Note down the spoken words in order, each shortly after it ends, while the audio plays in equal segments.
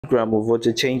gram of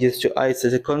water changes to ice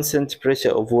at a constant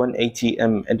pressure of 1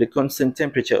 atm and a constant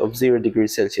temperature of 0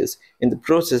 degrees Celsius. In the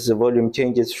process, the volume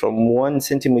changes from 1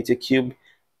 centimeter cube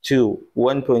to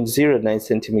 1.09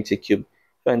 centimeter cube.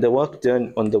 Find the work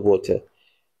done on the water.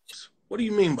 What do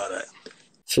you mean by that?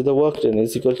 So the work done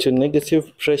is equal to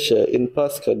negative pressure in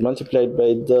Pascal multiplied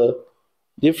by the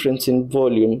difference in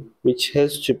volume, which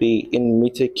has to be in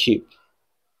meter cube.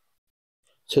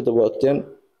 So the work done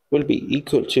will be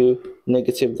equal to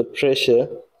negative the pressure.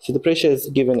 So the pressure is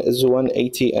given as 1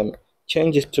 atm.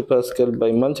 Change it to Pascal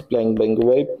by multiplying by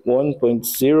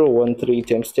 1.013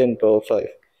 times 10 power 5.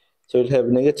 So we'll have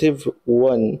negative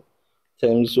 1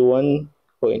 times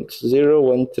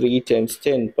 1.013 times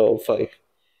 10 power 5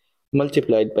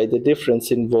 multiplied by the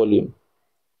difference in volume.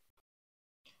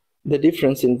 The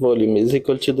difference in volume is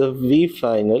equal to the V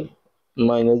final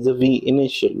minus the V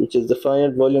initial, which is the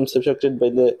final volume subtracted by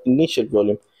the initial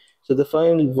volume. So the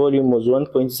final volume was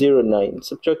 1.09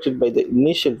 subtracted by the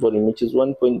initial volume, which is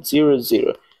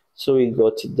 1.00. So we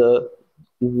got the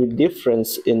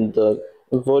difference in the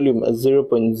volume as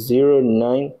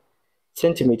 0.09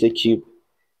 centimeter cube.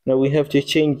 Now we have to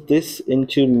change this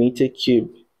into meter cube.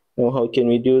 Now how can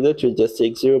we do that? We just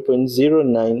take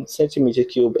 0.09 centimeter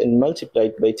cube and multiply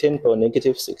it by 10 power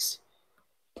negative 6.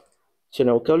 So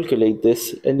now calculate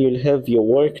this and you'll have your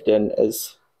work done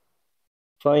as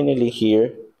finally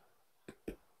here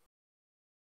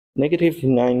negative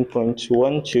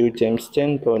 9.12 times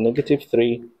 10 power negative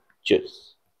 3 joules.